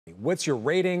What's your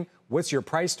rating? What's your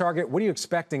price target? What are you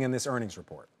expecting in this earnings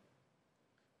report?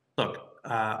 Look,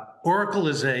 Oracle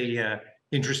is a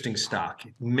interesting stock.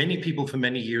 Many people for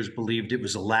many years believed it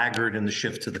was a laggard in the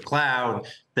shift to the cloud,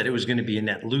 that it was going to be a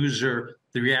net loser.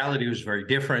 The reality was very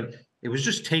different. It was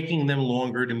just taking them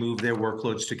longer to move their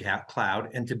workloads to cloud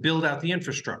and to build out the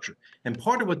infrastructure. And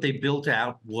part of what they built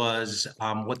out was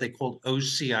what they called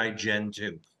OCI Gen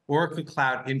 2, Oracle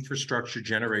Cloud Infrastructure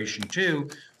Generation 2,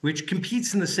 which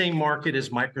competes in the same market as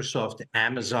Microsoft,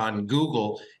 Amazon,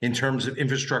 Google in terms of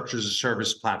infrastructure as a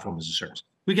service, platform as a service.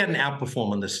 We got an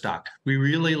outperform on this stock. We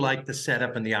really like the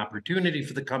setup and the opportunity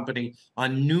for the company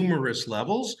on numerous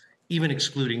levels, even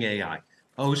excluding AI.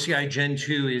 OCI Gen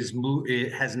 2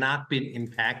 it has not been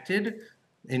impacted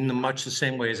in much the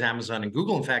same way as Amazon and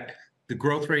Google. In fact, the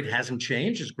growth rate hasn't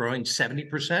changed. It's growing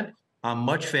 70%,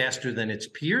 much faster than its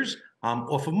peers,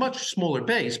 off a much smaller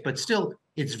base, but still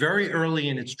it's very early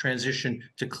in its transition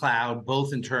to cloud,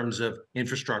 both in terms of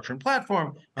infrastructure and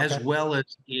platform, as well as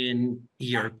in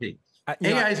ERP.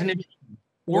 AI is an interesting.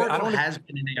 Oracle has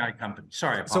been an AI company.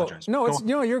 Sorry, I apologize. So,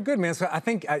 no, you're good, man. So I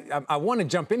think I want to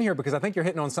jump in here because I think you're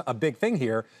hitting on a big thing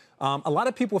here. A lot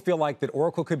of people feel like that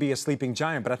Oracle could be a sleeping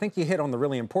giant, but I think you hit on the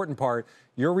really important part.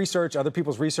 Your research, other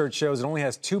people's research shows it only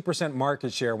has 2%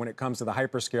 market share when it comes to the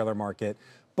hyperscaler market.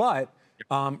 But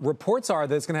reports are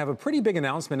that it's going to have a pretty big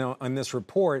announcement on this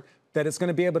report that it's going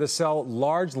to be able to sell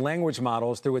large language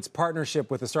models through its partnership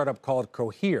with a startup called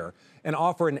Cohere and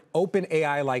offer an open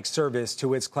AI-like service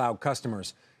to its cloud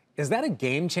customers. Is that a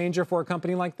game changer for a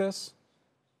company like this?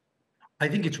 I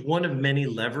think it's one of many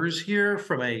levers here.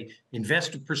 From an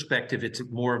investor perspective, it's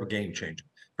more of a game changer.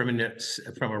 From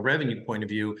a revenue point of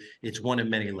view, it's one of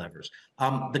many levers.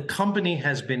 The company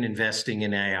has been investing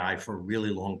in AI for a really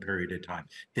long period of time.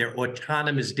 Their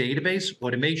autonomous database,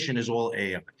 automation is all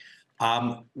AI.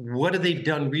 What have they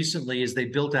done recently is they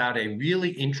built out a really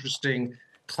interesting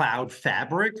cloud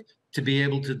fabric to be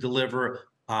able to deliver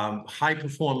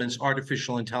high-performance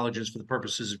artificial intelligence for the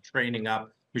purposes of training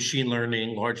up machine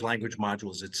learning, large language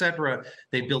modules, et cetera.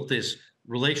 They built this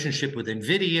relationship with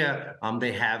NVIDIA.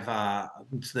 They have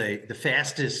the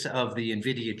fastest of the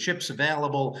NVIDIA chips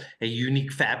available, a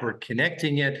unique fabric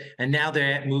connecting it, and now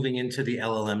they're moving into the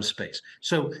LLM space.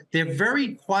 So they're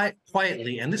very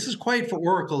quietly, and this is quiet for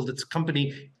Oracle, that's a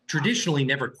company traditionally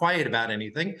never quiet about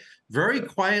anything, very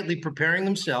quietly preparing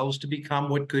themselves to become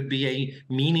what could be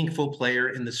a meaningful player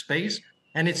in the space,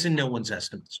 and it's in no one's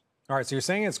estimates. All right, so you're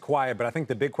saying it's quiet, but I think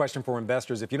the big question for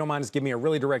investors, if you don't mind just give me a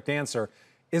really direct answer,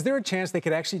 is there a chance they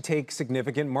could actually take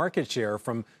significant market share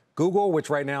from Google, which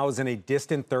right now is in a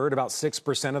distant third, about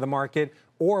 6% of the market,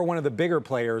 or one of the bigger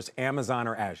players, Amazon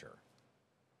or Azure?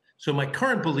 So my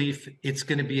current belief, it's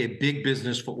going to be a big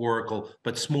business for Oracle,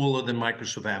 but smaller than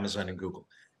Microsoft, Amazon, and Google.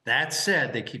 That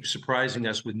said, they keep surprising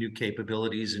us with new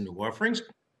capabilities and new offerings.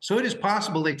 So it is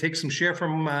possible they take some share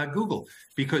from Google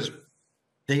because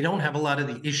they don't have a lot of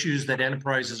the issues that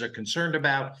enterprises are concerned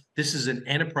about. This is an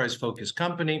enterprise-focused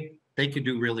company. They could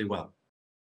do really well.